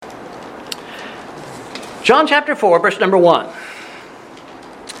John chapter 4, verse number 1.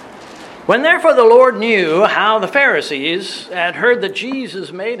 When therefore the Lord knew how the Pharisees had heard that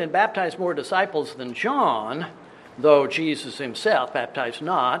Jesus made and baptized more disciples than John, though Jesus himself baptized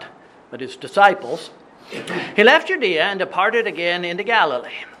not, but his disciples, he left Judea and departed again into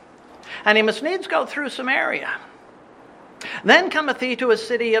Galilee. And he must needs go through Samaria. Then cometh he to a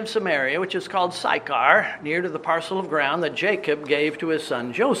city of Samaria, which is called Sychar, near to the parcel of ground that Jacob gave to his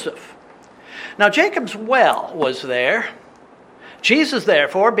son Joseph. Now Jacob's well was there. Jesus,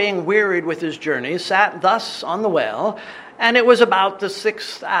 therefore, being wearied with his journey, sat thus on the well, and it was about the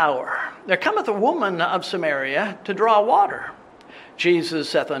 6th hour. There cometh a woman of Samaria to draw water. Jesus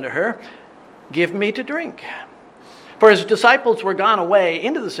saith unto her, Give me to drink. For his disciples were gone away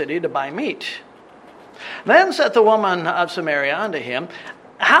into the city to buy meat. Then saith the woman of Samaria unto him,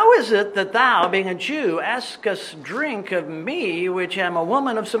 How is it that thou, being a Jew, askest drink of me, which am a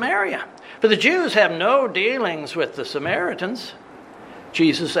woman of Samaria? For the Jews have no dealings with the Samaritans.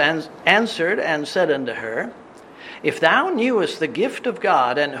 Jesus answered and said unto her, If thou knewest the gift of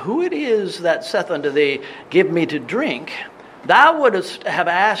God, and who it is that saith unto thee, Give me to drink, thou wouldst have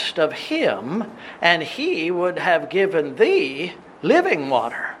asked of him, and he would have given thee living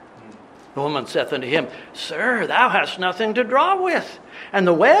water. The woman saith unto him, Sir, thou hast nothing to draw with, and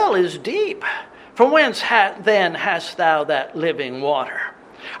the well is deep. From whence then hast thou that living water?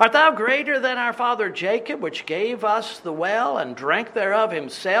 Art thou greater than our father Jacob, which gave us the well, and drank thereof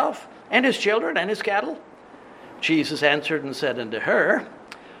himself, and his children, and his cattle? Jesus answered and said unto her,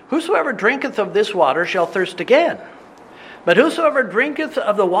 Whosoever drinketh of this water shall thirst again. But whosoever drinketh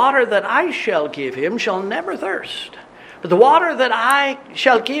of the water that I shall give him shall never thirst. But the water that I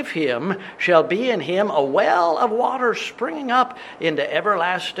shall give him shall be in him a well of water springing up into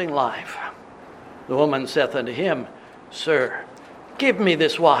everlasting life. The woman saith unto him, Sir, give me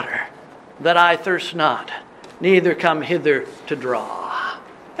this water, that I thirst not, neither come hither to draw.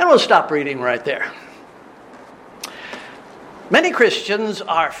 And we'll stop reading right there. Many Christians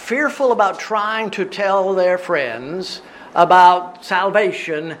are fearful about trying to tell their friends about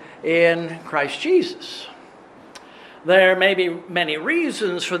salvation in Christ Jesus. There may be many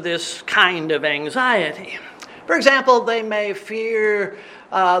reasons for this kind of anxiety. For example, they may fear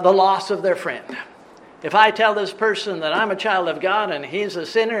the loss of their friend. If I tell this person that I'm a child of God and he's a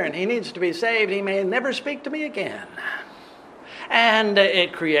sinner and he needs to be saved, he may never speak to me again. And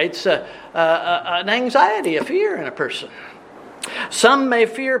it creates an anxiety, a fear in a person. Some may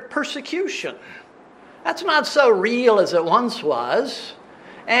fear persecution. That's not so real as it once was.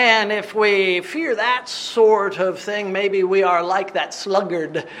 And if we fear that sort of thing, maybe we are like that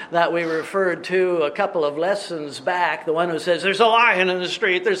sluggard that we referred to a couple of lessons back, the one who says, There's a lion in the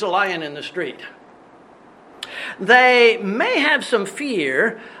street, there's a lion in the street. They may have some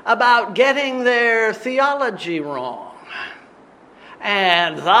fear about getting their theology wrong,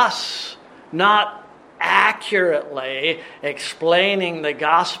 and thus not accurately explaining the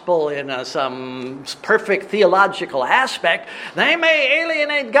gospel in some perfect theological aspect. They may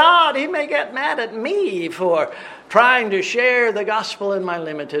alienate God. He may get mad at me for trying to share the gospel in my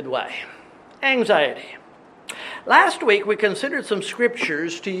limited way. Anxiety. Last week we considered some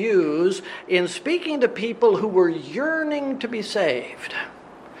scriptures to use in speaking to people who were yearning to be saved.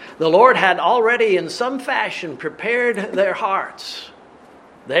 The Lord had already in some fashion prepared their hearts.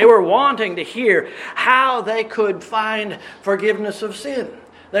 They were wanting to hear how they could find forgiveness of sin.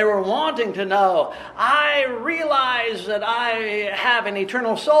 They were wanting to know, I realize that I have an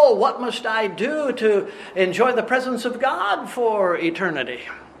eternal soul. What must I do to enjoy the presence of God for eternity?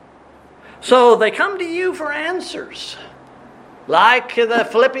 So they come to you for answers. Like the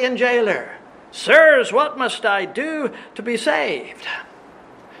Philippian jailer, Sirs, what must I do to be saved?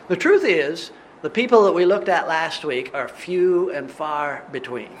 The truth is, the people that we looked at last week are few and far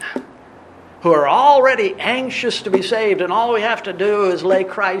between, who are already anxious to be saved, and all we have to do is lay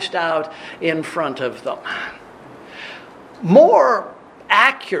Christ out in front of them. More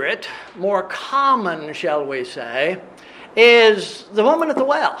accurate, more common, shall we say, is the woman at the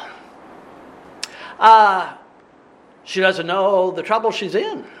well. She doesn't know the trouble she's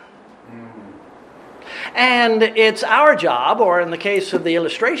in. And it's our job, or in the case of the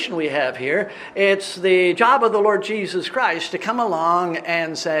illustration we have here, it's the job of the Lord Jesus Christ to come along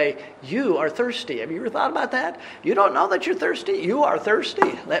and say, you are thirsty. Have you ever thought about that? You don't know that you're thirsty? You are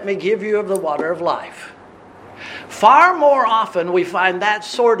thirsty. Let me give you of the water of life. Far more often we find that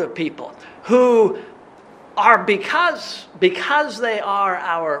sort of people who are, because they are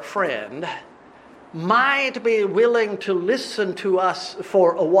our friend, might be willing to listen to us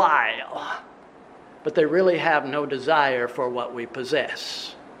for a while, but they really have no desire for what we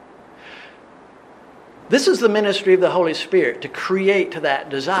possess. This is the ministry of the Holy Spirit, to create that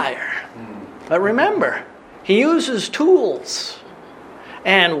desire. But remember, He uses tools.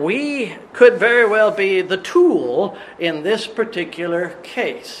 And we could very well be the tool in this particular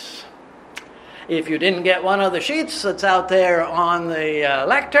case. If you didn't get one of the sheets that's out there on the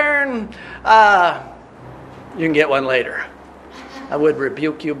lectern, you can get one later. I would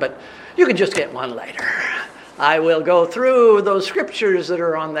rebuke you, but you can just get one later. I will go through those scriptures that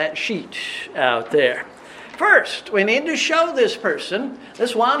are on that sheet out there. First, we need to show this person,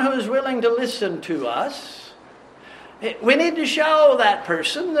 this one who is willing to listen to us, we need to show that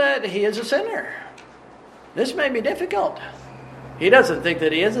person that he is a sinner. This may be difficult. He doesn't think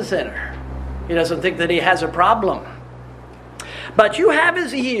that he is a sinner. He doesn't think that he has a problem. But you have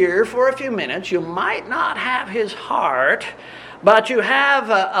his ear for a few minutes. You might not have his heart, but you have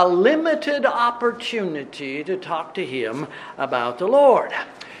a limited opportunity to talk to him about the Lord.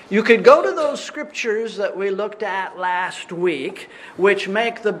 You could go to those scriptures that we looked at last week, which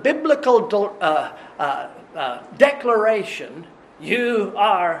make the biblical declaration, you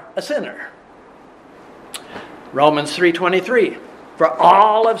are a sinner. Romans 3:23, for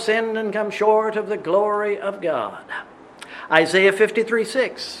all have sinned and come short of the glory of God. Isaiah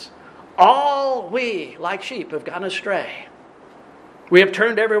 53:6, all we like sheep have gone astray. We have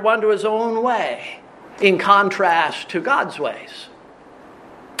turned everyone to his own way, in contrast to God's ways.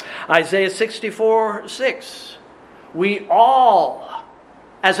 Isaiah 64:6, we all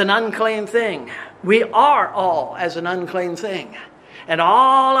as an unclean thing. We are all as an unclean thing. And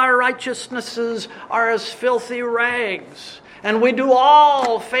all our righteousnesses are as filthy rags. And we do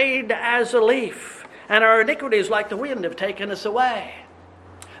all fade as a leaf. And our iniquities like the wind have taken us away.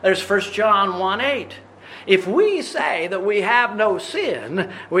 There's 1 John 1:8. If we say that we have no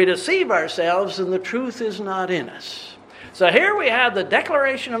sin, we deceive ourselves and the truth is not in us. So here we have the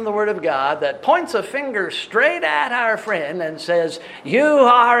declaration of the Word of God that points a finger straight at our friend and says, you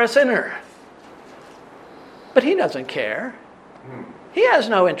are a sinner. But he doesn't care. He has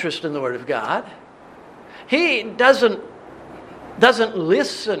no interest in the Word of God. He doesn't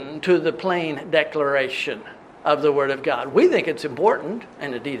listen to the plain declaration of the Word of God. We think it's important,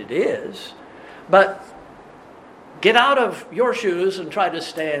 and indeed it is. But get out of your shoes and try to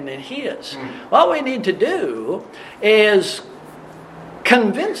stand in his. What we need to do is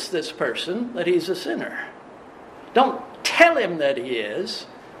convince this person that he's a sinner. Don't tell him that he is.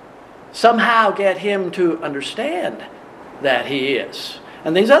 Somehow get him to understand that he is.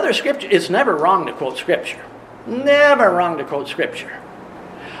 And these other scriptures, it's never wrong to quote Scripture. Never wrong to quote Scripture.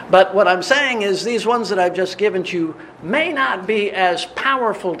 But what I'm saying is these ones that I've just given to you may not be as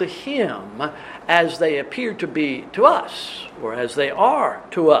powerful to him as they appear to be to us, or as they are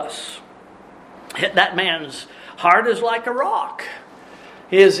to us. That man's heart is like a rock.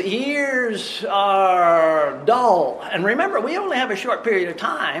 His ears are dull. And remember, we only have a short period of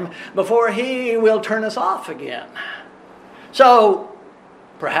time before he will turn us off again. So,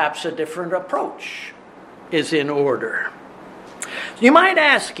 perhaps a different approach is in order. You might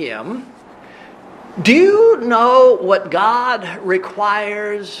ask him, do you know what God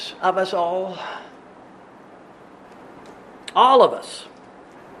requires of us all? All of us.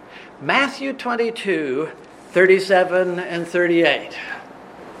 Matthew 22:37 and 38.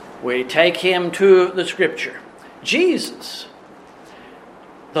 We take him to the Scripture. Jesus,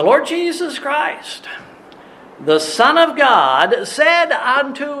 the Lord Jesus Christ, the Son of God, said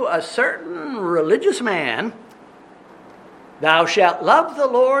unto a certain religious man, thou shalt love the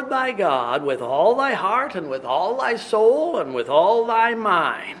Lord thy God with all thy heart and with all thy soul and with all thy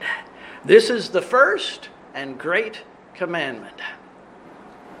mind. This is the first and great commandment.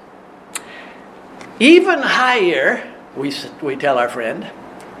 Even higher, we tell our friend,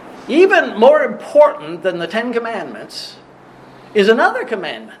 even more important than the 10 Commandments is another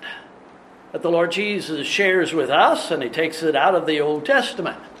commandment that the Lord Jesus shares with us, and he takes it out of the Old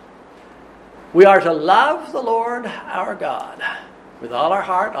Testament. We are to love the Lord our God with all our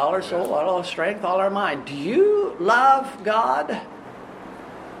heart, all our soul, all our strength, all our mind. Do you love God?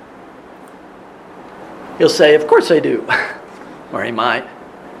 He'll say, of course I do. Or he might.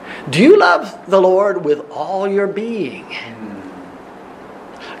 Do you love the Lord with all your being?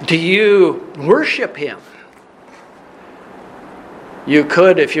 Do you worship him? You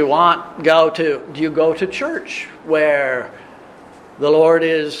could, if you want, do you go to church where the Lord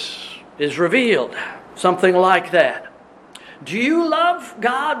is revealed? Something like that. Do you love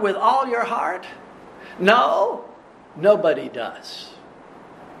God with all your heart? No, nobody does.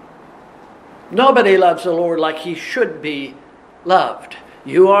 Nobody loves the Lord like he should be loved.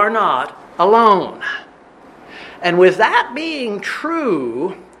 You are not alone. And with that being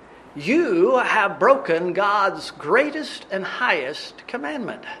true, you have broken God's greatest and highest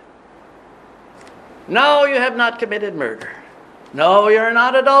commandment. No, you have not committed murder. No, you're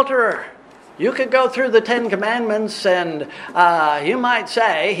not an adulterer. You could go through the 10 Commandments and he might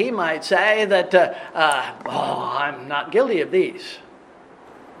say that, I'm not guilty of these.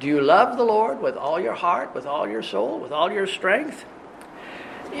 Do you love the Lord with all your heart, with all your soul, with all your strength?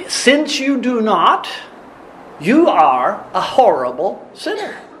 Since you do not, you are a horrible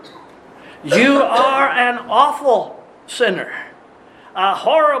sinner. You are an awful sinner, a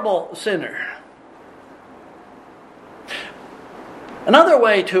horrible sinner. Another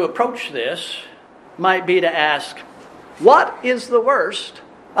way to approach this might be to ask, what is the worst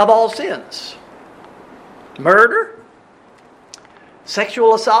of all sins? Murder?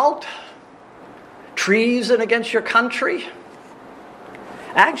 Sexual assault? Treason against your country?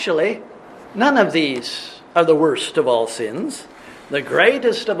 Actually, none of these are the worst of all sins. The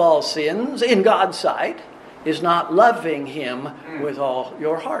greatest of all sins in God's sight is not loving Him with all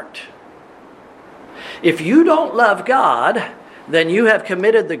your heart. If you don't love God, then you have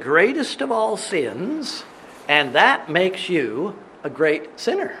committed the greatest of all sins, and that makes you a great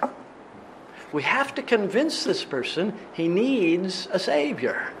sinner. We have to convince this person he needs a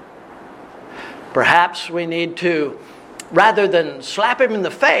Savior. Perhaps we need to, rather than slap him in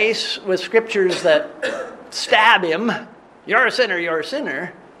the face with scriptures that stab him, you're a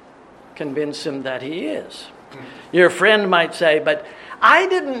sinner, convince him that he is. Your friend might say, but I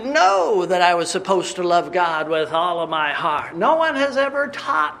didn't know that I was supposed to love God with all of my heart. No one has ever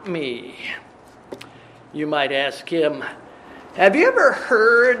taught me. You might ask him, have you ever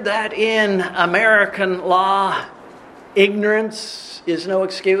heard that in American law, ignorance is no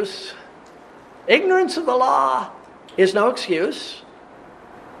excuse? Ignorance of the law is no excuse.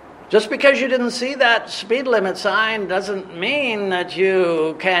 Just because you didn't see that speed limit sign doesn't mean that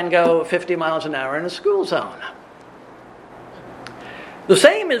you can go 50 miles an hour in a school zone. The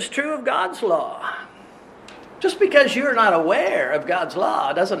same is true of God's law. Just because you're not aware of God's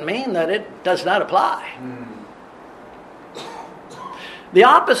law doesn't mean that it does not apply. The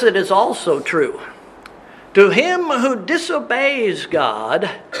opposite is also true. To him who disobeys God,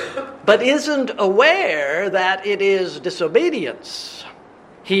 but isn't aware that it is disobedience,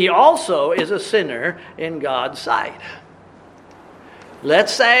 he also is a sinner in God's sight.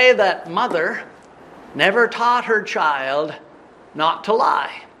 Let's say that mother never taught her child not to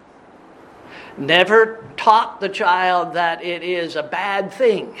lie. Never taught the child that it is a bad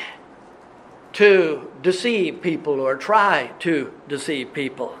thing to deceive people or try to deceive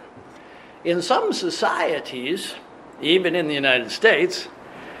people. In some societies, even in the United States,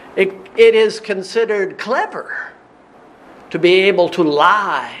 it is considered clever to be able to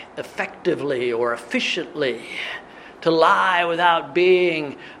lie effectively or efficiently, to lie without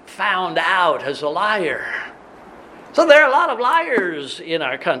being found out as a liar. So there are a lot of liars in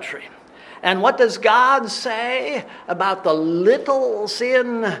our country. And what does God say about the little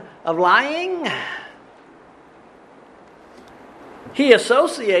sin of lying? He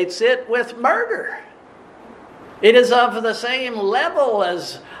associates it with murder. It is of the same level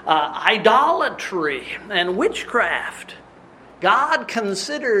as idolatry and witchcraft. God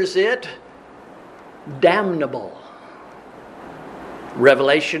considers it damnable.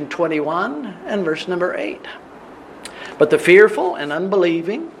 Revelation 21 and verse number 8. But the fearful and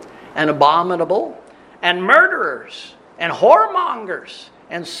unbelieving and abominable and murderers and whoremongers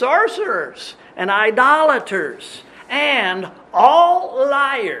and sorcerers and idolaters and all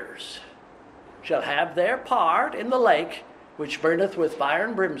liars shall have their part in the lake which burneth with fire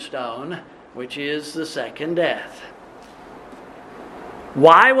and brimstone, which is the second death.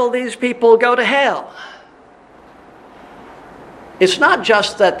 Why will these people go to hell? It's not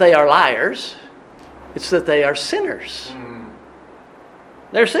just that they are liars, it's that they are sinners.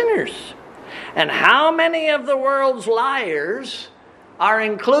 They're sinners. And how many of the world's liars are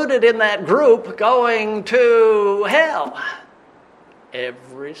included in that group going to hell?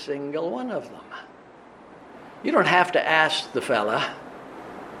 Every single one of them. You don't have to ask the fella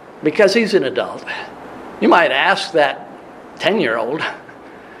because he's an adult. You might ask that 10-year-old,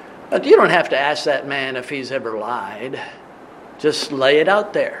 but you don't have to ask that man if he's ever lied. Just lay it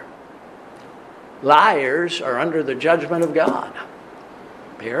out there. Liars are under the judgment of God.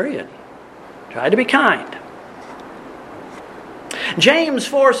 Period. Try to be kind. James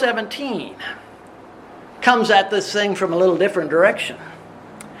 4:17 comes at this thing from a little different direction.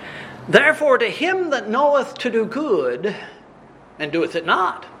 Therefore, to him that knoweth to do good and doeth it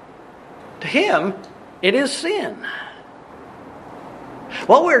not, to him it is sin.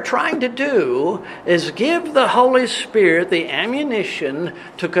 What we're trying to do is give the Holy Spirit the ammunition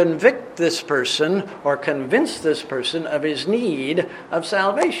to convict this person or convince this person of his need of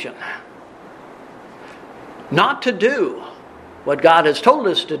salvation. Not to do what God has told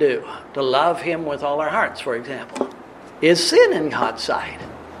us to do, to love Him with all our hearts, for example, is sin in God's sight.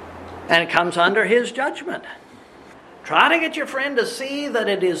 And it comes under His judgment. Try to get your friend to see that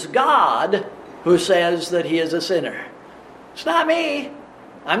it is God who says that he is a sinner. It's not me.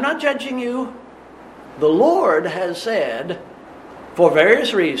 I'm not judging you. The Lord has said, for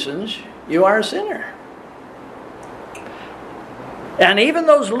various reasons, you are a sinner. And even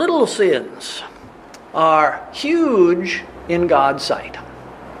those little sins are huge in God's sight.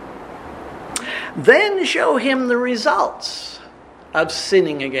 Then show him the results of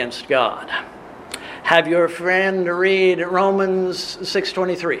sinning against God. Have your friend read Romans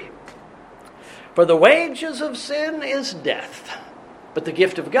 6:23. For the wages of sin is death, but the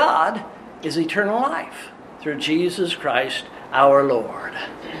gift of God is eternal life through Jesus Christ our Lord.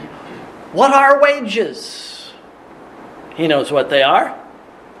 What are wages? He knows what they are.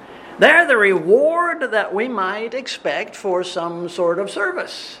 They're the reward that we might expect for some sort of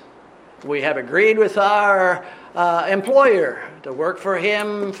service. We have agreed with our employer to work for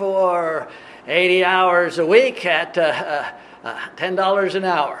him for 80 hours a week at $10 an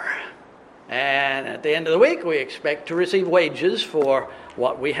hour. And at the end of the week, we expect to receive wages for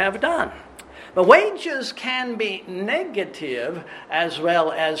what we have done. But wages can be negative as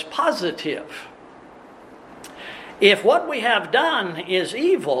well as positive. If what we have done is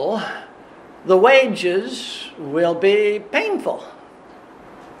evil, the wages will be painful.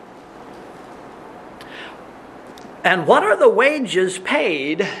 And what are the wages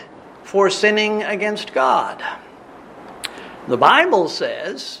paid for sinning against God? The Bible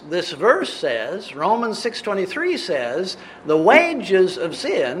says, this verse says, Romans 6:23 says, the wages of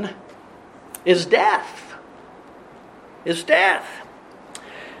sin is death. Is death.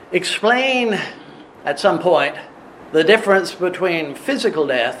 Explain at some point the difference between physical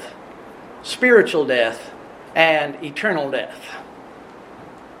death, spiritual death, and eternal death.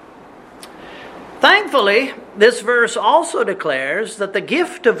 Thankfully, this verse also declares that the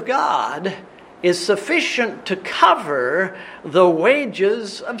gift of God is sufficient to cover the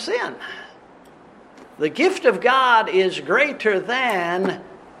wages of sin. The gift of God is greater than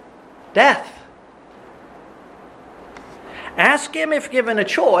death. Ask him, if given a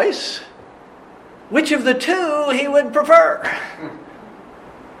choice, which of the two he would prefer.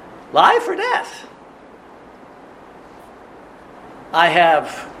 Life or death? I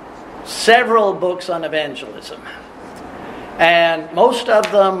have several books on evangelism. And most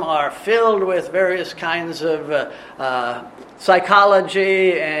of them are filled with various kinds of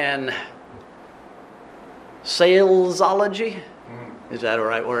psychology and salesology. Is that a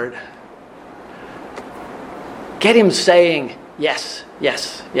right word? Get him saying yes,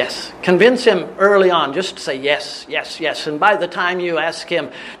 yes, yes. Convince him early on just to say yes, yes, yes. And by the time you ask him,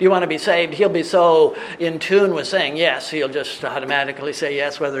 do you want to be saved? He'll be so in tune with saying yes, he'll just automatically say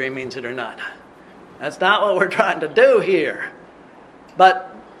yes whether he means it or not. That's not what we're trying to do here.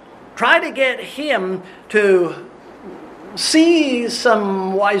 But try to get him to see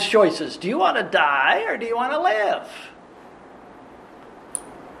some wise choices. Do you want to die or do you want to live?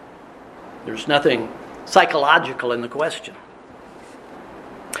 There's nothing psychological in the question.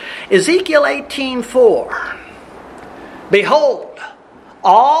 Ezekiel 18:4. Behold,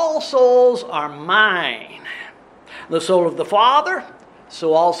 all souls are mine. The soul of the Father,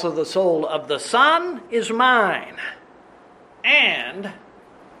 so also the soul of the Son is mine. And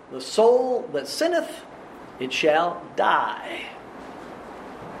the soul that sinneth, it shall die.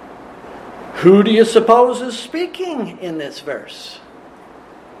 Who do you suppose is speaking in this verse?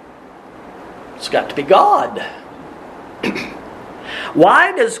 It's got to be God.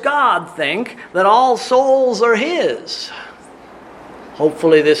 Why does God think that all souls are His?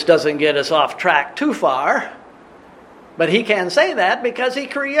 Hopefully this doesn't get us off track too far. But He can say that because He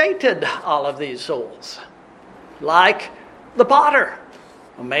created all of these souls. Like the potter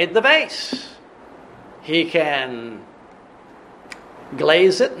who made the vase. He can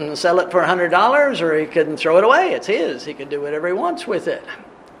glaze it and sell it for $100, or He can throw it away. It's His. He can do whatever He wants with it.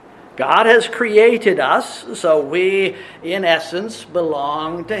 God has created us, so we, in essence,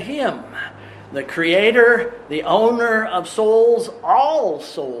 belong to Him. The Creator, the owner of souls, all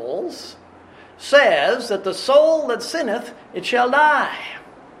souls, says that the soul that sinneth, it shall die.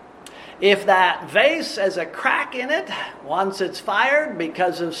 If that vase has a crack in it, once it's fired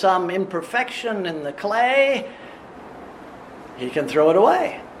because of some imperfection in the clay, He can throw it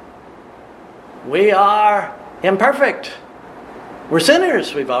away. We are imperfect. We're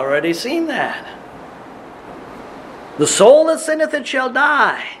sinners. We've already seen that. The soul that sinneth, it shall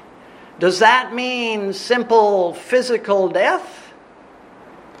die. Does that mean simple physical death?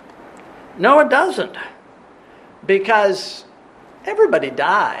 No, it doesn't. Because everybody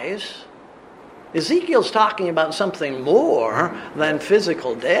dies. Ezekiel's talking about something more than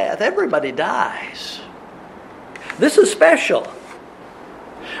physical death. Everybody dies. This is special.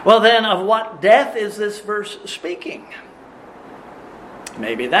 Well then, of what death is this verse speaking?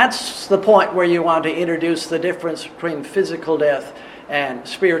 Maybe that's the point where you want to introduce the difference between physical death and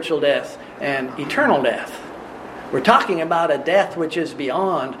spiritual death and eternal death. We're talking about a death which is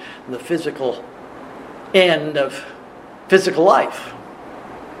beyond the physical end of physical life.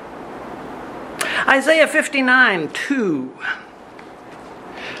 Isaiah 59:2.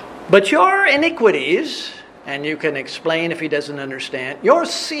 But your iniquities, and you can explain if he doesn't understand, your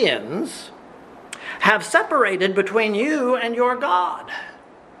sins have separated between you and your God.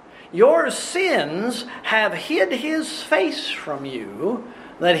 Your sins have hid his face from you,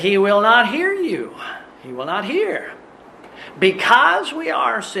 that he will not hear you. He will not hear. Because we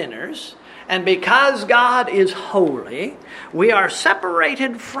are sinners, and because God is holy, we are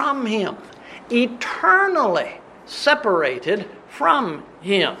separated from him, eternally separated from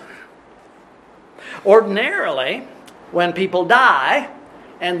him. Ordinarily, when people die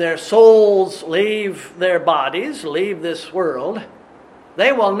and their souls leave their bodies, leave this world,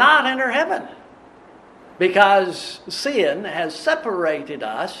 they will not enter heaven because sin has separated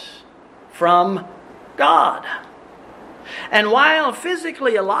us from God. And while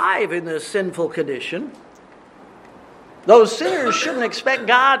physically alive in this sinful condition, those sinners shouldn't expect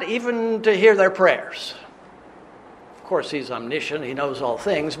God even to hear their prayers. Of course, he's omniscient, he knows all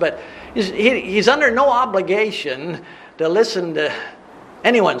things, but he's under no obligation to listen to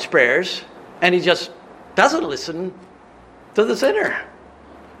anyone's prayers, and he just doesn't listen to the sinner.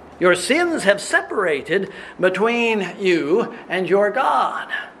 Your sins have separated between you and your God.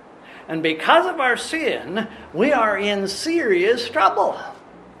 And because of our sin, we are in serious trouble.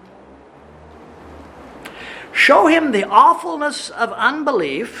 Show him the awfulness of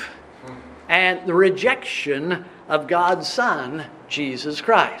unbelief and the rejection of God's Son, Jesus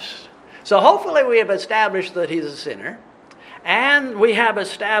Christ. So hopefully we have established that he's a sinner, and we have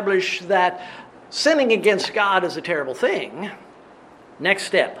established that sinning against God is a terrible thing. Next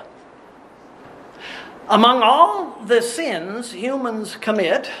step. Among all the sins humans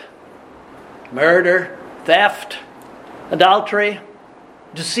commit, murder, theft, adultery,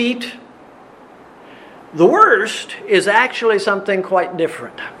 deceit, the worst is actually something quite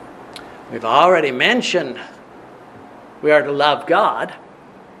different. We've already mentioned we are to love God.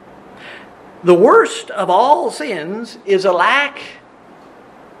 The worst of all sins is a lack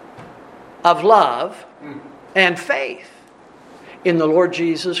of love and faith in the Lord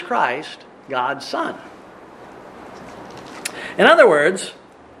Jesus Christ, God's Son. In other words,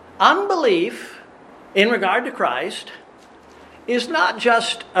 unbelief in regard to Christ is not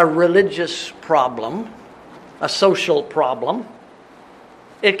just a religious problem, a social problem.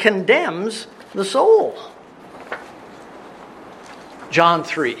 It condemns the soul. John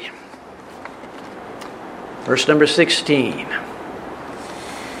 3, verse number 16.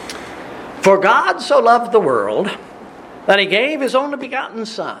 For God so loved the world that he gave his only begotten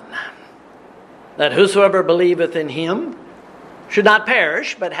Son, that whosoever believeth in him should not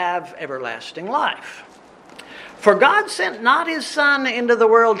perish, but have everlasting life. For God sent not his Son into the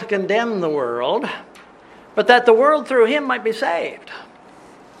world to condemn the world, but that the world through him might be saved.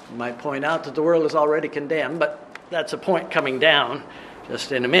 You might point out that the world is already condemned, but that's a point coming down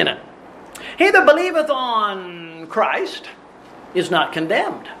just in a minute. He that believeth on Christ is not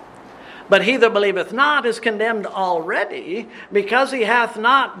condemned. But he that believeth not is condemned already, because he hath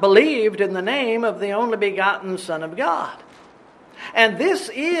not believed in the name of the only begotten Son of God. And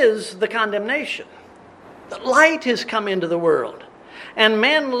this is the condemnation. The light has come into the world, and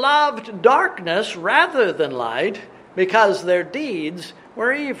men loved darkness rather than light, because their deeds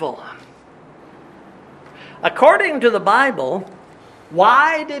were evil. According to the Bible,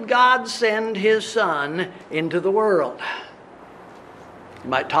 why did God send his Son into the world? You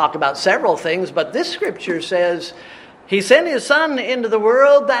might talk about several things, but this scripture says he sent his Son into the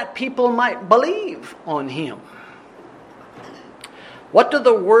world that people might believe on him. What do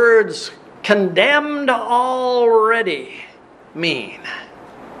the words condemned already mean?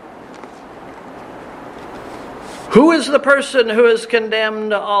 Who is the person who is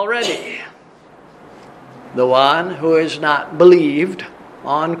condemned already? The one who has not believed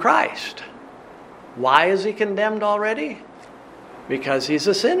on Christ. Why is he condemned already? Because he's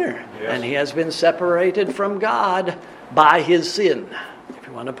a sinner, yes, and he has been separated from God by his sin, if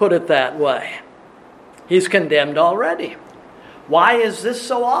you want to put it that way. He's condemned already. Why is this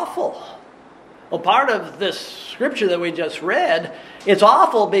so awful? Well, part of this scripture that we just read, it's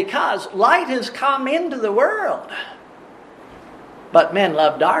awful because light has come into the world. But men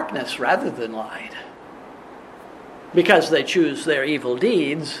love darkness rather than light, because they choose their evil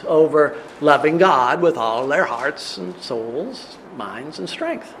deeds over loving God with all their hearts and souls, minds and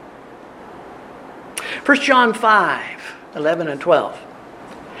strength. 1 John 5, 11 and 12.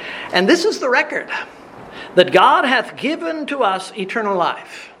 And this is the record, that God hath given to us eternal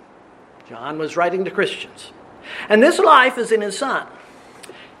life. John was writing to Christians. And this life is in his Son.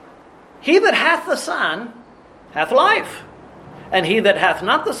 He that hath the Son hath life. And he that hath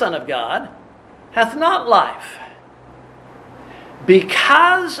not the Son of God hath not life.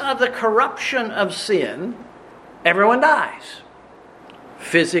 Because of the corruption of sin, everyone dies.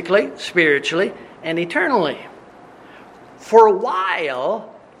 Physically, spiritually, and eternally. For a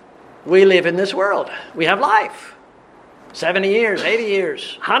while, we live in this world. We have life. 70 years, 80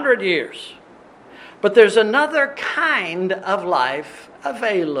 years, 100 years. But there's another kind of life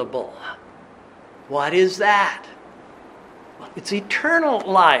available. What is that? Well, it's eternal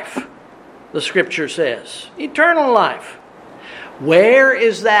life, the scripture says. Eternal life. Where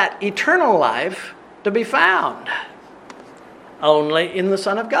is that eternal life to be found? Only in the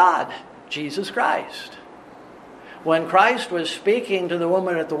Son of God, Jesus Christ. When Christ was speaking to the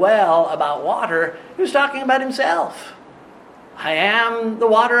woman at the well about water, he was talking about himself. I am the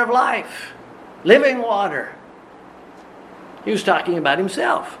water of life, living water. He was talking about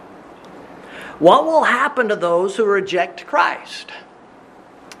himself. What will happen to those who reject Christ?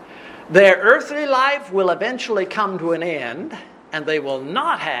 Their earthly life will eventually come to an end, and they will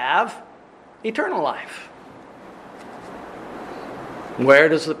not have eternal life. Where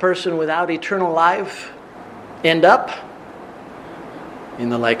does the person without eternal life end up? In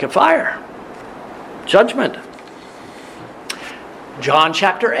the lake of fire. Judgment. John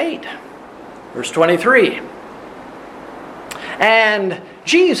chapter 8, verse 23. And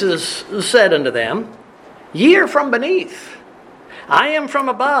Jesus said unto them, Ye are from beneath, I am from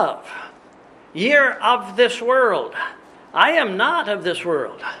above. Ye are of this world, I am not of this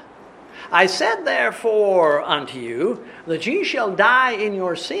world. I said therefore unto you, that ye shall die in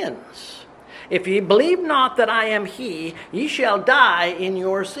your sins. If ye believe not that I am he, ye shall die in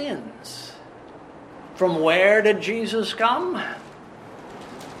your sins. From where did Jesus come?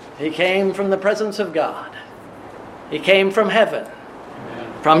 He came from the presence of God. He came from heaven,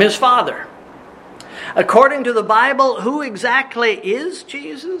 from his Father. According to the Bible, who exactly is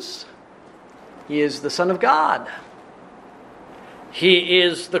Jesus? He is the Son of God. He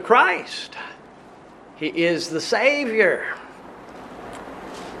is the Christ. He is the Savior.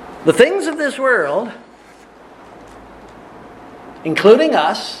 The things of this world, including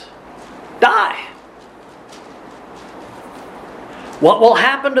us, die. What will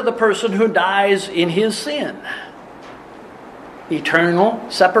happen to the person who dies in his sin? Eternal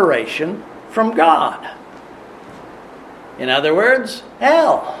separation from God. In other words,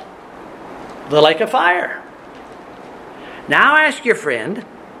 hell, the lake of fire. Now ask your friend,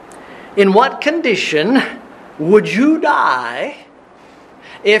 in what condition would you die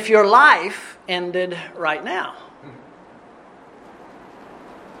if your life ended right now?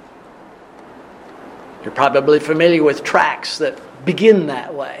 You're probably familiar with tracks that begin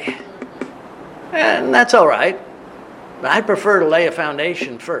that way. And that's all right. But I prefer to lay a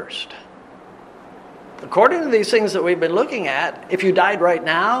foundation first. According to these things that we've been looking at, if you died right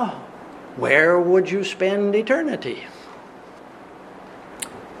now, where would you spend eternity?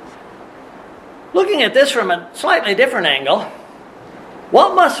 Looking at this from a slightly different angle,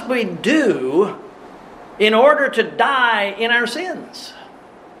 what must we do in order to die in our sins?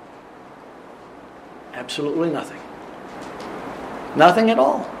 Absolutely nothing. Nothing at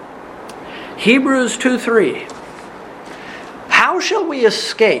all. Hebrews 2:3. How shall we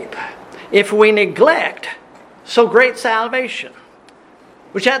escape if we neglect so great salvation,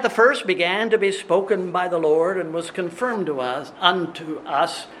 which at the first began to be spoken by the Lord and was confirmed unto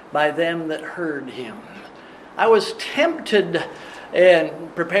us by them that heard him? I was tempted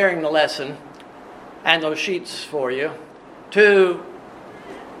in preparing the lesson and those sheets for you to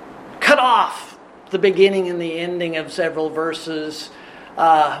cut off the beginning and the ending of several verses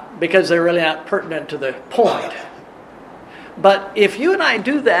because they're really not pertinent to the point. But if you and I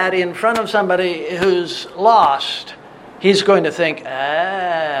do that in front of somebody who's lost, he's going to think,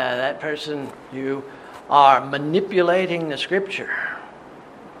 that person, you are manipulating the scripture.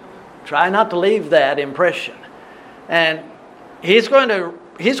 Try not to leave that impression. And he's going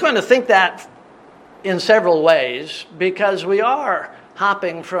to think that in several ways, because we are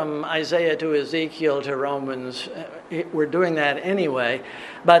hopping from Isaiah to Ezekiel to Romans. We're doing that anyway,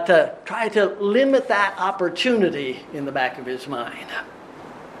 but try to limit that opportunity in the back of his mind.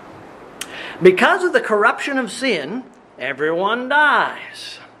 Because of the corruption of sin, everyone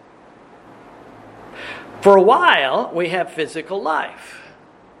dies. For a while, we have physical life.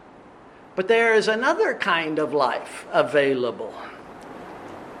 But there is another kind of life available.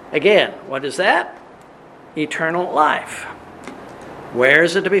 Again, what is that? Eternal life. Where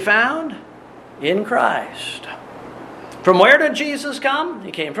is it to be found? In Christ. From where did Jesus come?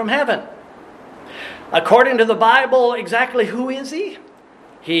 He came from heaven. According to the Bible, exactly who is he?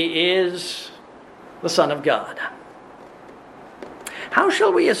 He is the Son of God. How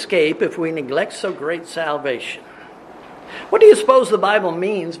shall we escape if we neglect so great salvation? What do you suppose the Bible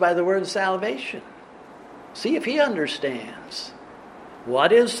means by the word salvation? See if he understands.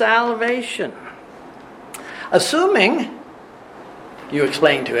 What is salvation? Assuming, you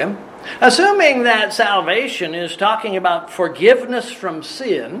explain to him, assuming that salvation is talking about forgiveness from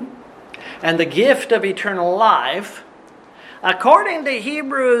sin and the gift of eternal life, according to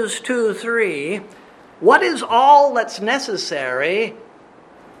Hebrews 2:3, what is all that's necessary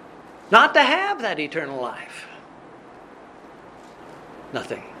not to have that eternal life?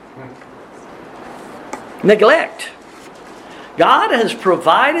 Nothing. Neglect. God has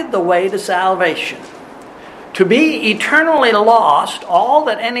provided the way to salvation. To be eternally lost, all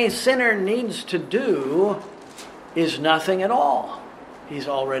that any sinner needs to do is nothing at all. He's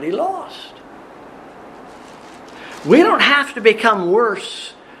already lost. We don't have to become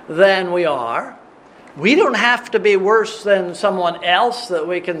worse than we are. We don't have to be worse than someone else that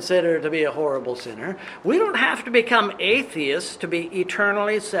we consider to be a horrible sinner. We don't have to become atheists to be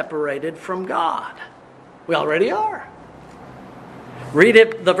eternally separated from God. We already are.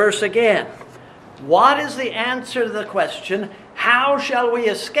 Read the verse again. What is the answer to the question, how shall we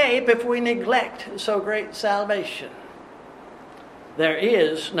escape if we neglect so great salvation? There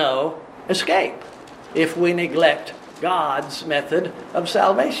is no escape if we neglect God's method of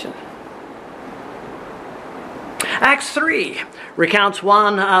salvation. Acts 3 recounts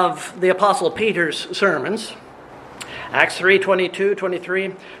one of the Apostle Peter's sermons. Acts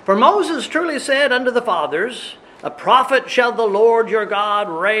 3:22-23. For Moses truly said unto the fathers, a prophet shall the Lord your God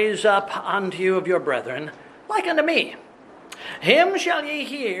raise up unto you of your brethren, like unto me. Him shall ye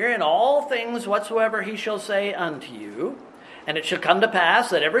hear in all things whatsoever he shall say unto you. And it shall come to pass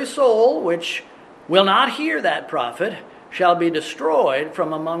that every soul which will not hear that prophet shall be destroyed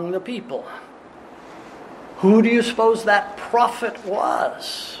from among the people. Who do you suppose that prophet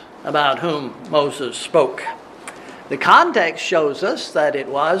was about whom Moses spoke? The context shows us that it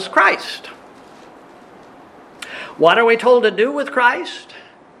was Christ. What are we told to do with Christ?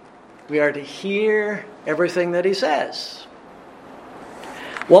 We are to hear everything that he says.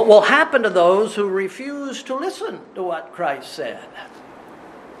 What will happen to those who refuse to listen to what Christ said?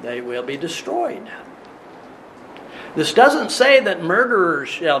 They will be destroyed. This doesn't say that murderers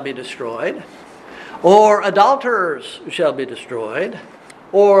shall be destroyed, or adulterers shall be destroyed,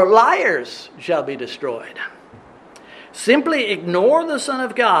 or liars shall be destroyed. Simply ignore the Son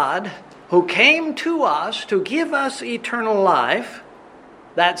of God who came to us to give us eternal life.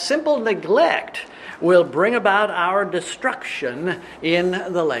 That simple neglect will bring about our destruction in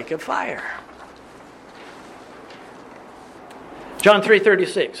the lake of fire. John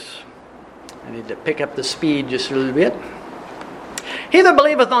 3:36. I need to pick up the speed just a little bit. He that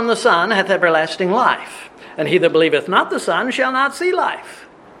believeth on the Son hath everlasting life, and he that believeth not the Son shall not see life.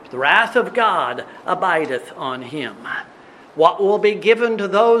 The wrath of God abideth on him. What will be given to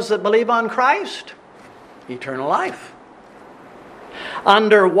those that believe on Christ? Eternal life.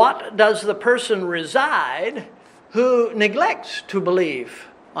 Under what does the person reside who neglects to believe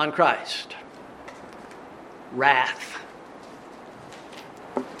on Christ? Wrath.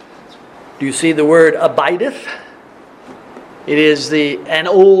 Do you see the word abideth? It is an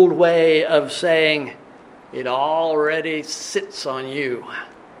old way of saying it already sits on you.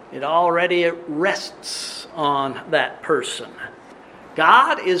 It already rests on that person.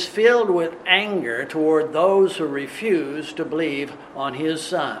 God is filled with anger toward those who refuse to believe on his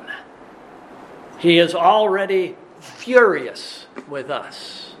Son. He is already furious with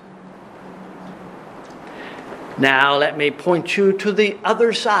us. Now let me point you to the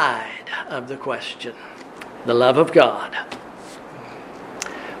other side of the question, the love of God.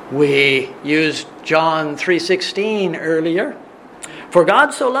 We used John 3:16 earlier. For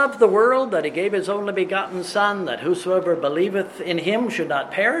God so loved the world that he gave his only begotten Son, that whosoever believeth in him should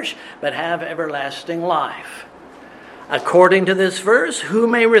not perish, but have everlasting life. According to this verse, who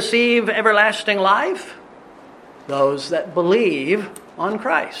may receive everlasting life? Those that believe on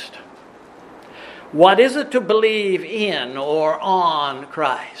Christ. What is it to believe in or on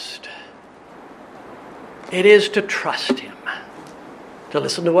Christ? It is to trust Him, to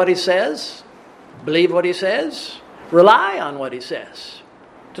listen to what He says, believe what He says, rely on what He says,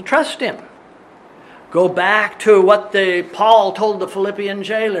 to trust Him. Go back to what Paul told the Philippian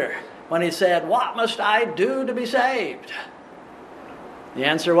jailer when he said, "What must I do to be saved?" The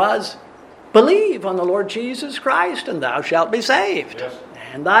answer was, believe on the Lord Jesus Christ, and thou shalt be saved, yes,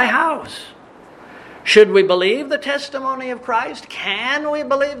 and thy house. Should we believe the testimony of Christ? Can we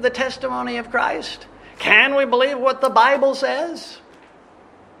believe the testimony of Christ? Can we believe what the Bible says?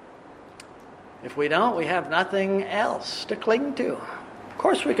 If we don't, we have nothing else to cling to. Of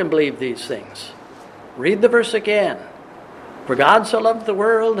course we can believe these things. Read the verse again. For God so loved the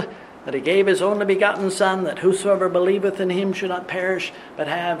world that He gave His only begotten Son, that whosoever believeth in Him should not perish, but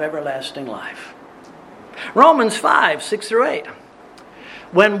have everlasting life. Romans 5, 6 through 8.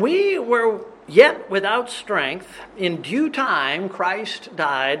 When we were yet without strength, in due time Christ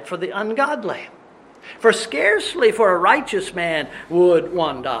died for the ungodly. For scarcely for a righteous man would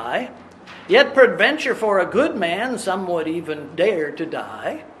one die, yet peradventure for a good man some would even dare to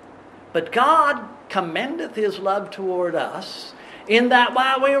die. But God commendeth His love toward us, in that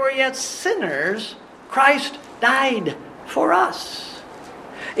while we were yet sinners, Christ died for us.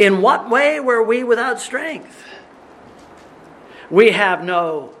 In what way were we without strength? We have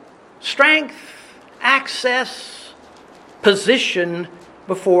no strength, access, position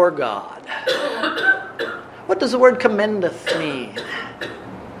before God. What does the word commendeth mean?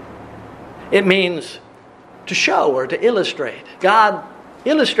 It means to show or to illustrate. God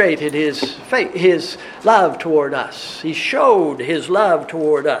illustrated His love toward us. He showed His love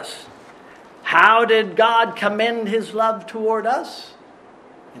toward us. How did God commend His love toward us?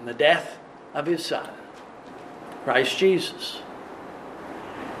 In the death of His Son, Christ Jesus.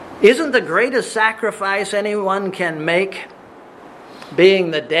 Isn't the greatest sacrifice anyone can make being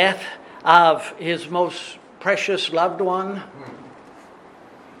the death of His most precious loved one?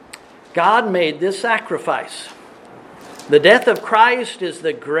 God made this sacrifice. The death of Christ is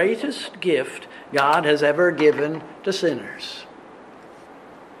the greatest gift God has ever given to sinners.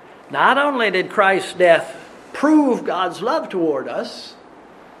 Not only did Christ's death prove God's love toward us,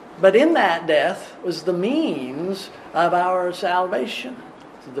 but in that death was the means of our salvation.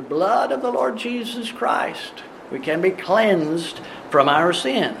 Through the blood of the Lord Jesus Christ, we can be cleansed from our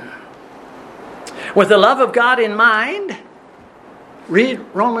sin. With the love of God in mind, read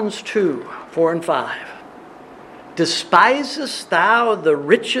Romans 2, 4 and 5. Despisest thou the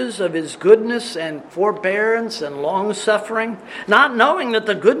riches of His goodness and forbearance and long-suffering, not knowing that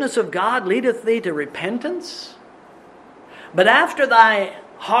the goodness of God leadeth thee to repentance? But after thy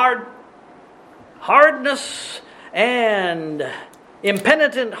hardness and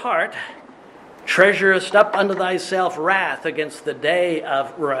impenitent heart, treasurest up unto thyself wrath against the day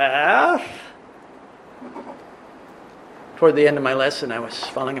of wrath. Toward the end of my lesson, I was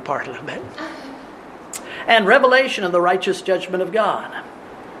falling apart a little bit. And revelation of the righteous judgment of God.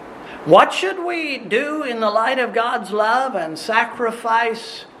 What should we do in the light of God's love and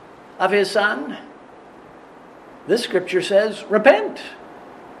sacrifice of His Son? This scripture says, repent.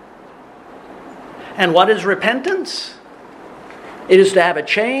 And what is repentance? It is to have a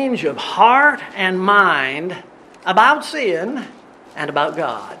change of heart and mind about sin and about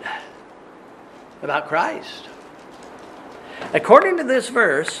God, about Christ. According to this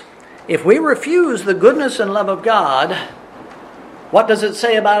verse, if we refuse the goodness and love of God, what does it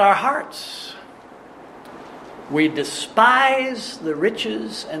say about our hearts? We despise the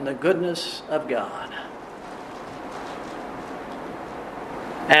riches and the goodness of God.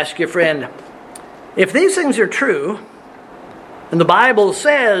 Ask your friend, if these things are true, and the Bible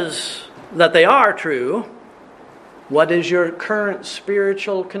says that they are true, what is your current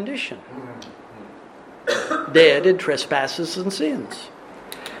spiritual condition? Dead in trespasses and sins.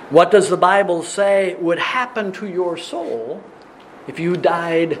 What does the Bible say would happen to your soul if you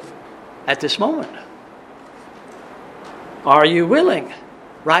died at this moment? Are you willing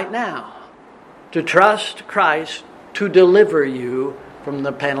right now to trust Christ to deliver you from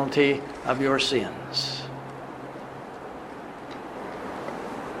the penalty of your sins?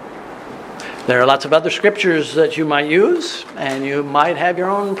 There are lots of other scriptures that you might use, and you might have your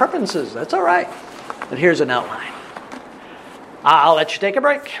own preferences. That's all right. But here's an outline. I'll let you take a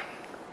break.